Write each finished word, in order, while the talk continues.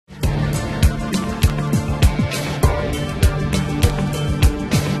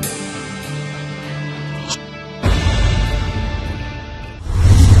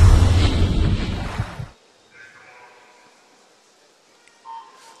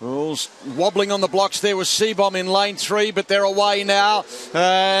Rules wobbling on the blocks there was Seabomb in lane 3, but they're away now.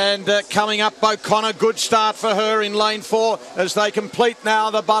 And coming up, O'Connor, good start for her in lane 4 as they complete now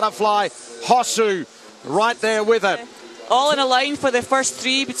the butterfly. Hosszú right there with it. All in a line for the first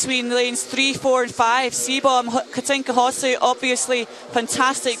 3 between lanes 3, 4 and 5. Seabomb, Katinka Hosszú, obviously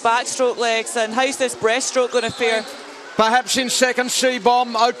fantastic backstroke legs. And how's this breaststroke going to fare? Perhaps in second,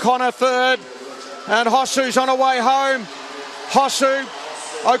 Seabomb, O'Connor third. And Hosszú's on her way home. Hosszú,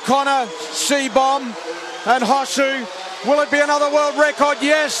 O'Connor, Seabomb and Hosszú. Will it be another world record?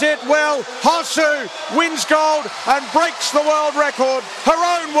 Yes, it will. Hosszú wins gold and breaks the world record,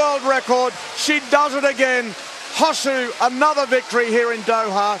 her own world record. She does it again. Hosszú, another victory here in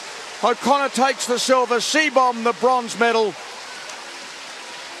Doha. O'Connor takes the silver, Seabomb the bronze medal.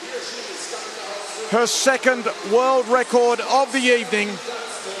 Her second world record of the evening,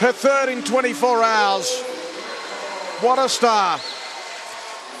 her third in 24 hours. What a star.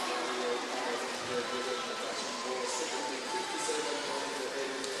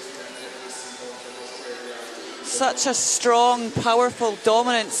 Such a strong, powerful,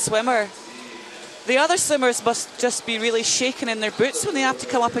 dominant swimmer. The other swimmers must just be really shaking in their boots when they have to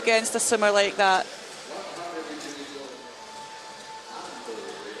come up against a swimmer like that.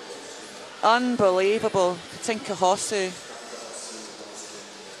 Unbelievable, Katinka Hosszú.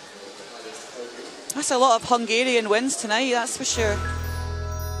 That's a lot of Hungarian wins tonight, that's for sure.